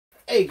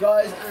Hey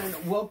guys,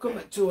 and welcome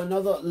to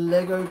another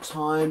Lego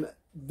Time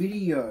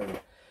video.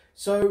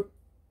 So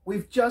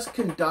we've just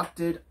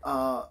conducted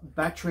a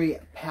battery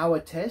power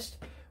test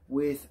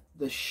with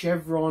the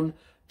Chevron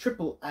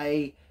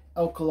AAA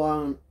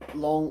alkaline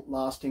long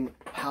lasting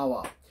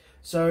power.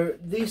 So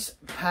this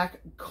pack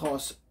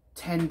costs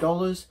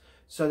 $10.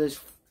 So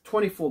there's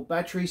 24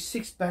 batteries,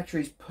 6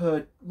 batteries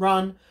per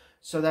run.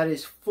 So that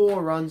is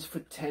 4 runs for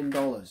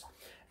 $10.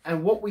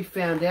 And what we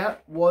found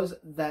out was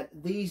that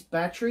these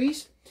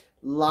batteries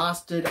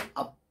lasted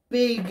a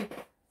big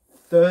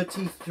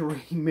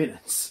 33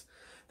 minutes.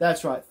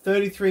 That's right,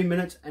 33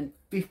 minutes and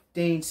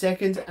 15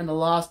 seconds, and the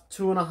last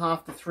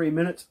 2.5 to 3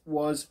 minutes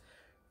was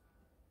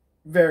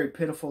very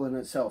pitiful in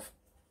itself.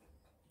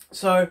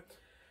 So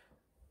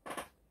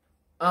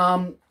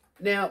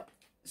now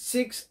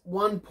 6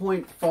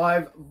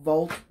 1.5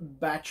 volt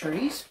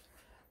batteries,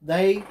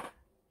 they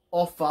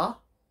offer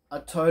a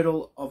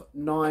total of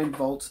 9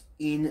 volts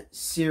in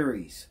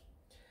series.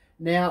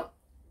 Now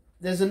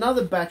there's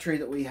another battery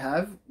that we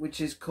have,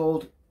 which is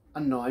called a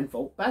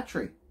 9-volt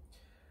battery.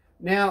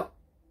 Now,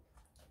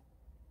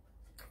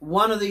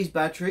 one of these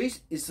batteries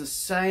is the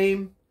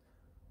same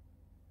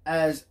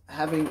as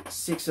having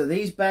 6 of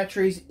these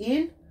batteries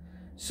in.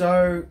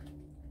 So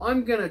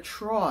I'm going to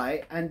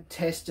try and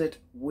test it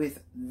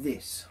with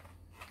this.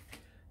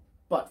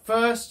 But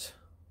first,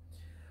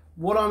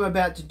 what I'm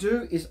about to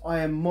do is I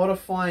am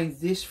modifying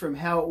this from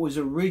how it was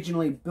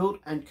originally built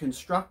and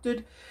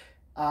constructed.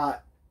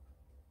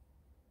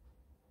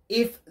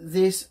 If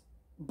this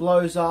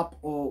blows up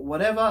or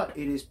whatever,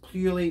 it is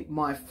purely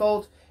my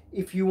fault.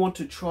 If you want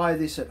to try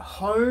this at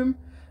home,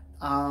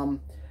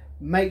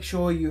 make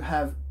sure you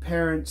have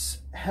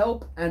parents'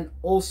 help, and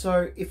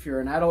also if you're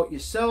an adult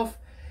yourself,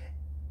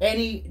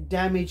 any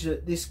damage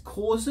that this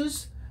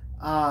causes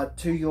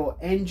to your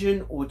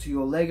engine or to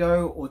your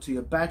Lego or to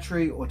your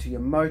battery or to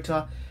your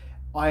motor,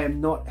 I am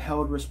not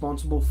held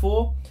responsible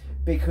for,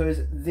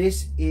 because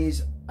this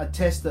is a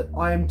test that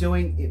I am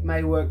doing. It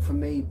may work for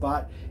me,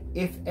 but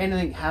if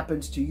anything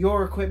happens to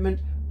your equipment,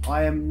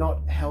 I am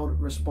not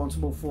held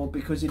responsible for,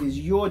 because it is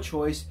your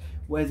choice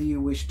whether you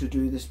wish to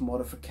do this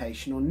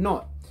modification or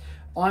not.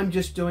 I'm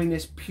just doing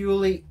this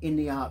purely in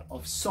the art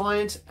of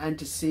science and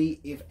to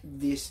see if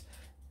this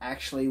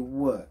actually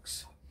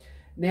works.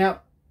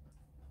 Now,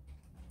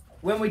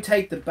 when we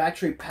take the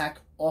battery pack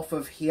off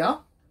of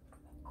here,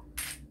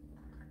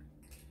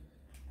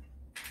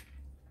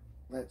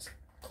 let's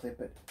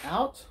clip it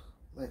out.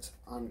 Let's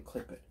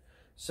unclip it.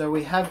 So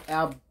we have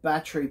our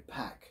battery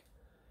pack.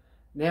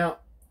 Now,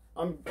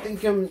 I'm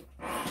thinking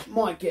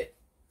might get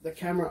the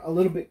camera a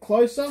little bit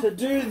closer. To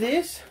do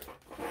this,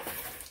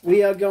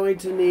 we are going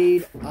to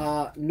need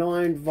a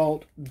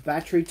 9-volt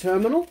battery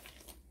terminal.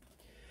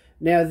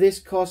 Now, this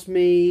cost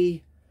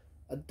me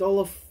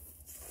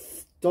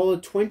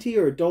 $1.20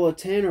 or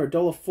 $1.10 or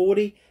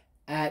 $1.40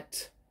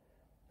 at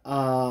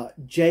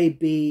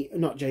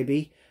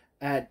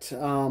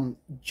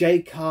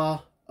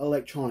JCar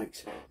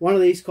Electronics. One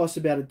of these costs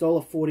about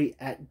 $1.40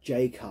 at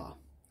JCar.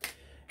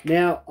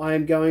 Now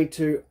I'm going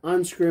to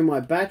unscrew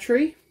my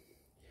battery.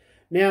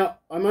 Now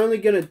I'm only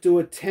going to do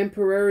a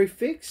temporary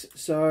fix,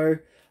 so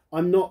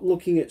I'm not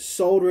looking at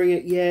soldering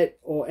it yet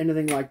or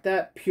anything like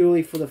that,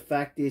 purely for the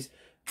fact is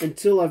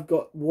until I've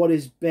got what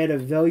is better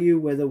value,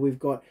 whether we've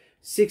got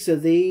 6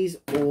 of these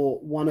or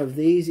 1 of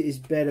these is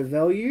better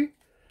value,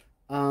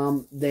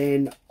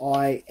 then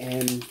I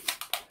am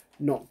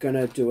not going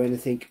to do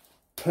anything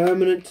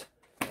permanent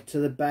to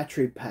the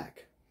battery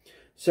pack.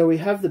 So we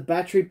have the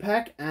battery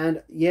pack,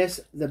 and yes,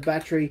 the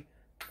battery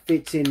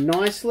fits in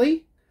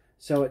nicely,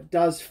 so it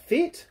does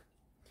fit.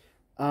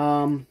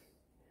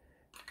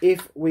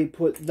 If we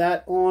put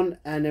that on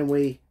and then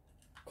we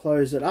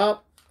close it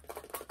up,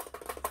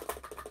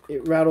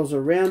 it rattles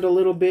around a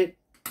little bit,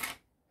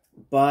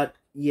 but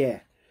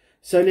yeah.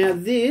 So now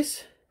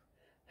this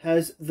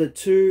has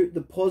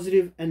the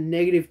positive and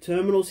negative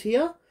terminals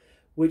here,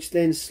 which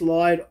then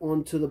slide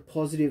onto the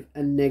positive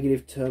and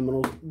negative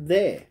terminals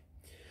there.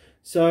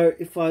 So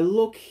if I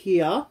look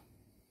here,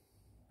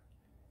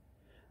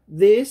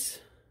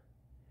 this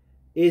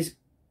is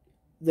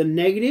the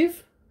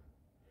negative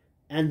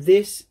and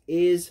this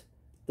is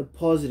the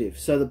positive.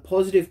 So the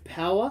positive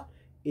power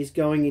is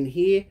going in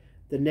here,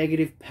 the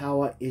negative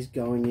power is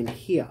going in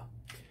here.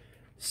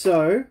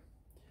 So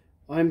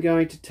I'm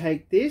going to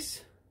take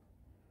this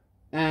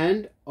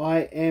and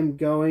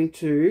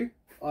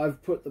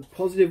I've put the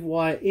positive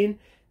wire in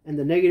and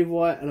the negative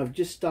wire, and I've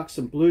just stuck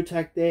some blue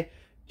tack there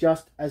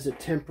just as a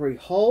temporary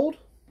hold.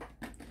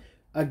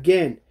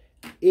 Again,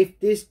 if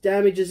this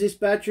damages this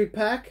battery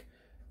pack,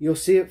 you'll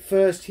see it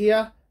first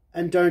here,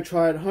 and don't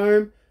try it at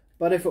home.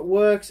 But if it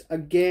works,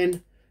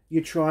 again,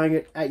 you're trying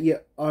it at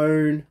your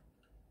own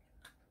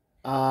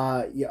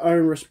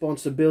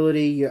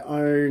responsibility, your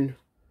own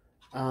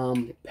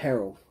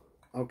peril.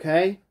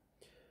 Okay?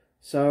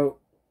 So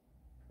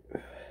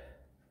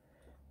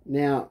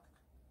now,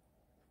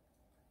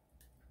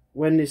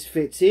 when this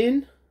fits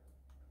in,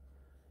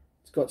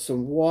 it's got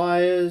some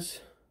wires.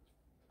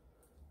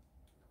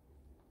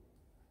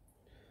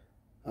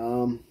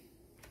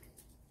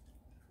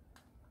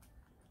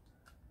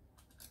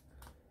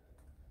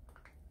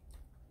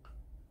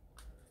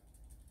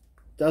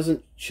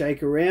 doesn't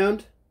shake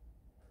around.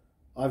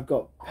 I've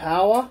got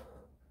power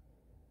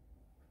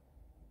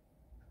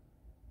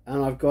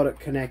and I've got it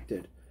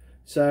connected.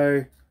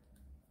 So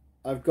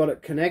I've got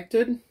it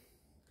connected.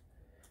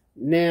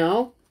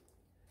 Now,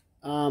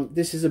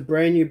 this is a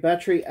brand new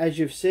battery, as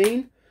you've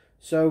seen.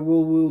 So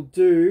we'll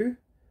do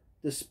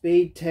the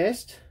speed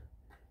test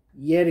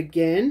yet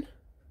again.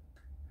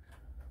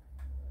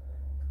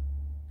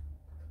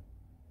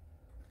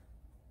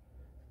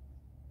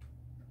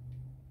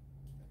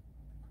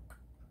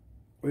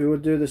 We will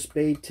do the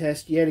speed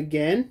test yet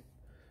again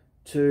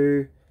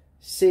to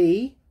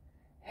see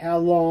how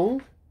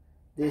long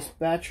this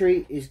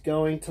battery is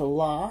going to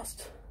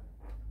last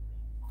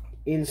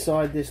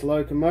inside this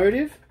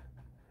locomotive.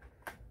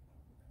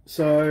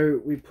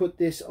 So we put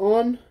this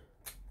on.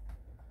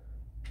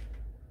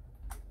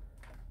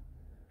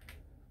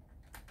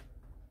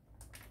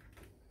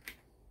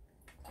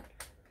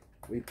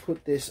 We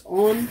put this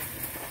on.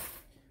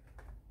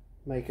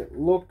 Make it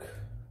look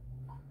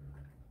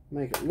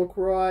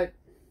right.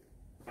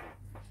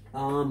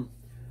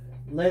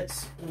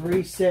 Let's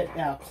reset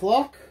our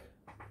clock.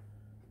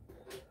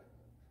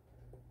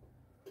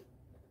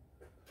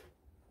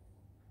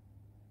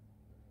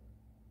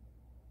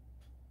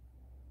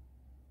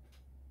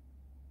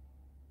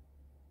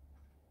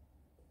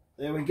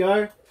 There we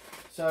go.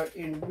 So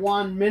in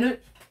 1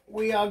 minute,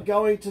 we are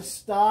going to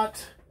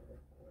start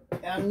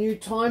our new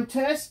time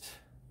test.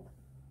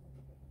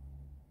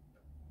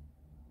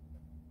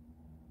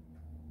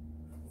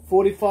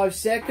 45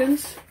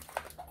 seconds.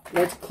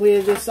 Let's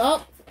clear this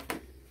up.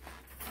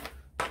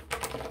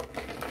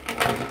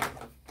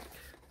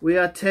 We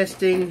are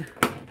testing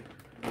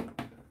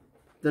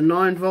the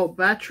 9-volt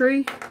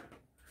battery.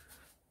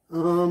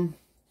 30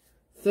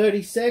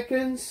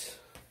 seconds.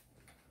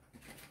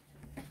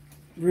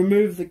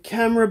 Remove the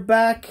camera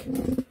back.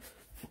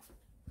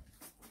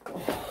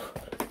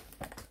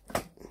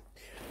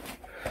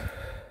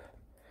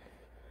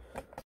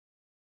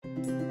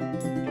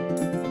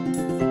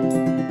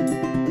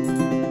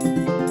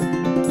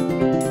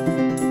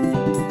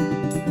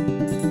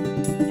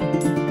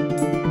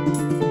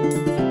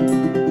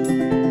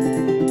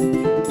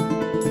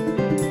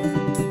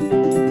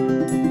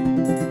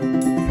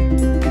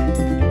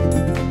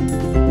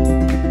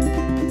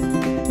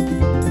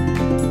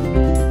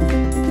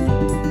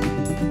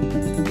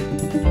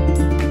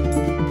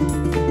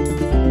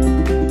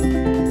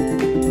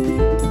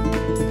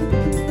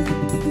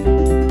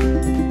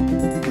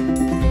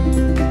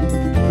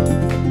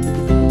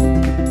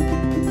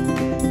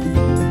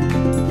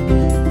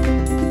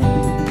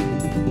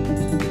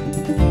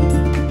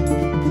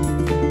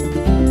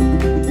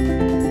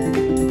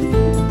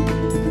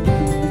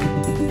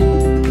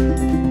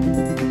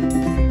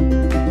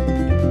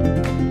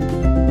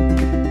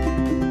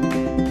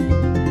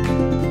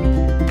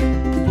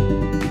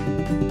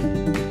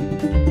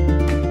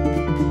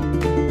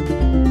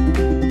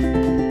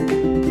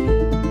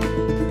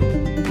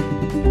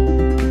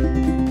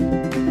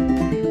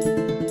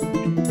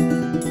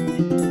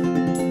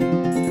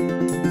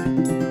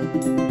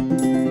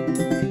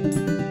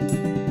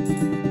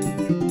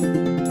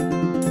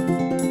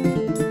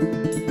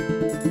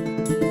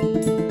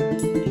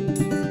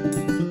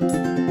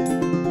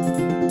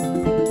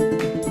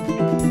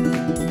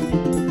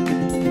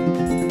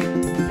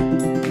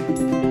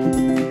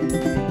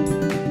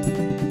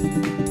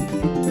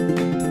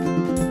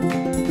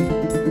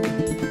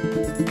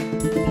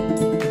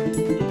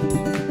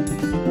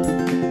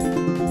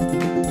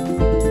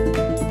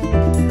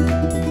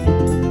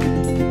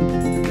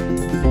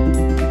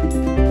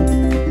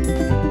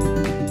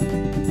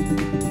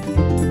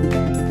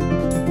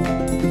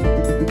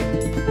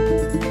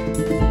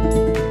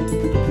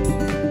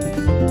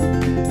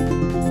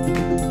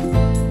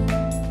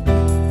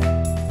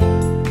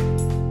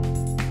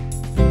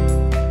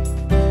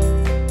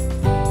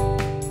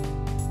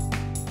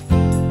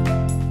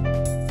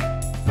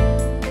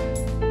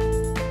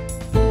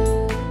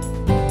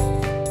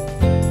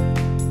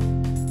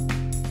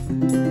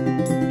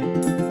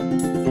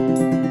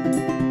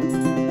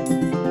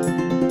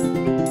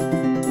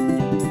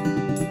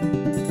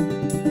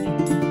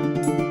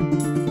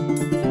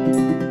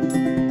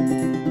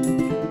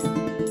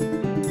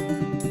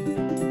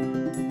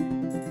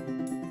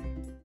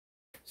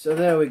 So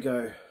there we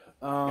go.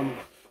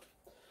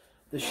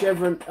 The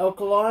Chevron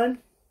alkaline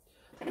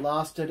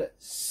lasted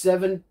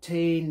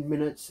 17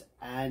 minutes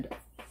and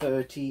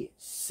 30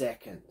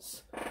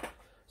 seconds.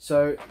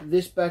 So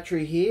this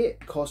battery here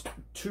cost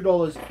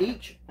 $2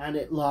 each and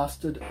it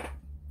lasted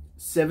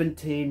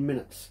 17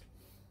 minutes.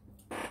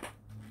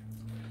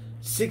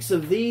 6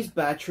 of these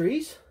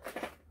batteries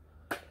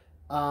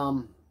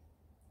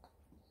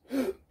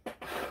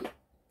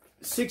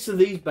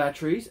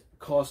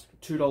cost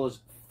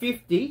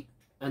 $2.50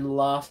 and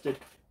lasted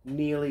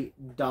nearly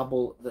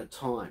double the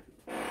time.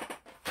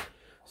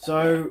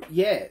 So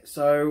yeah,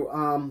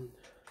 the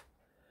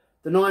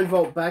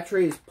 9-volt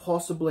battery is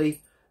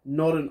possibly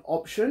not an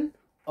option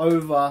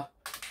over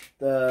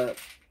the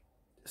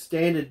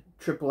standard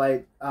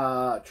AAA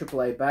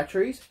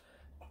batteries,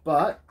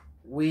 but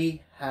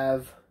we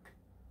have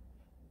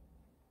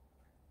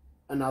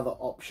another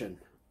option.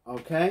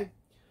 Okay,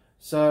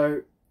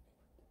 so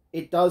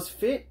it does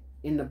fit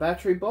in the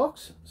battery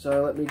box.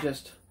 So let me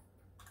just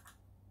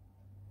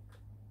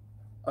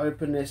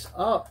open this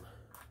up,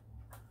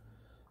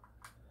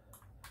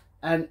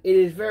 and it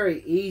is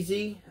very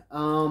easy.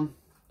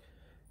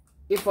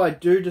 If I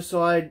do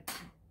decide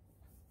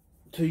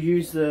to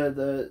use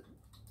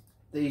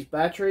these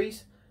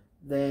batteries,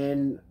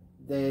 then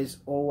there's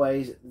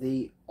always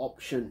the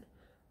option.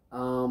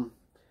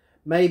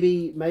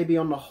 Maybe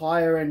on the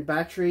higher end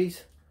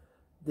batteries,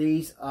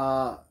 these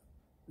are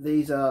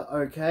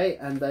okay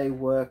and they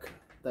work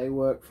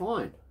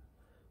fine.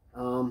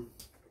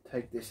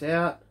 Take this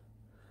out.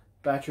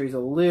 Battery's a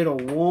little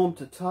warm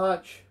to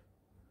touch.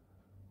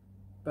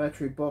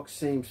 Battery box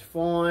seems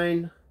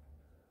fine.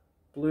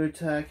 Blue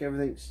tack,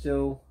 everything's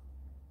still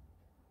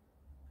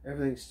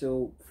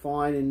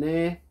fine in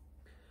there.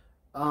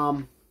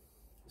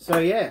 So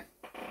yeah.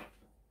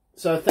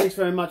 So thanks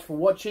very much for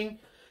watching.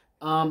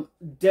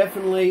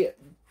 Definitely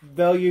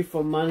value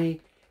for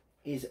money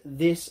is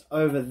this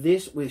over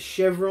this with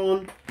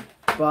Chevron,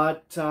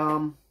 but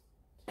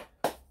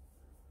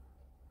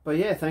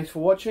yeah, thanks for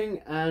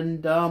watching,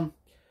 and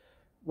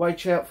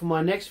watch out for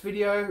my next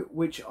video,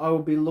 which I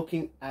will be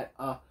looking at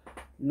a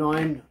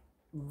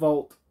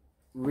 9-volt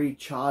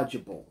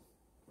rechargeable.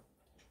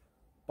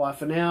 Bye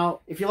for now.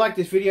 If you like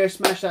this video,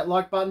 smash that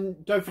like button.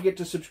 Don't forget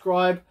to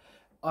subscribe.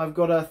 I've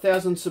got a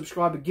 1,000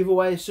 subscriber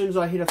giveaway. As soon as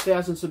I hit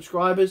 1,000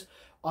 subscribers,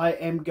 I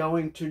am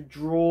going to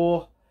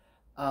draw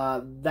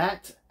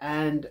that,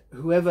 and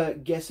whoever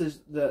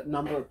guesses the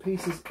number of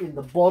pieces in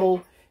the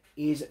bottle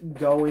is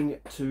going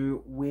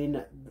to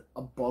win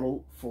a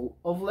bottle full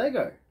of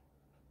Lego.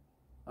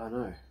 I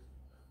know.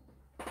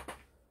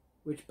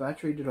 Which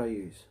battery did I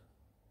use?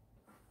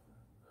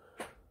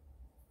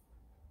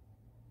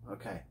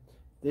 Okay,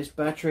 this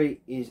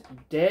battery is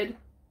dead,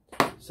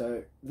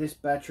 so this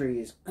battery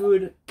is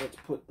good. Let's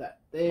put that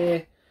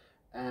there,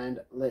 and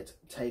let's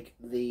take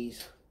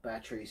these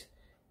batteries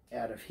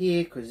out of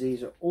here because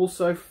these are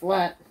also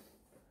flat.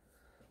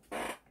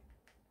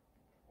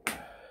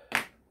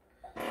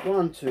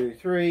 1, 2,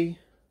 3,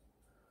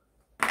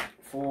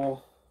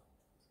 4,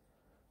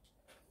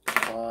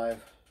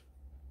 5,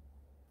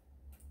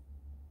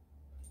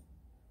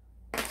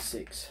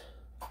 6.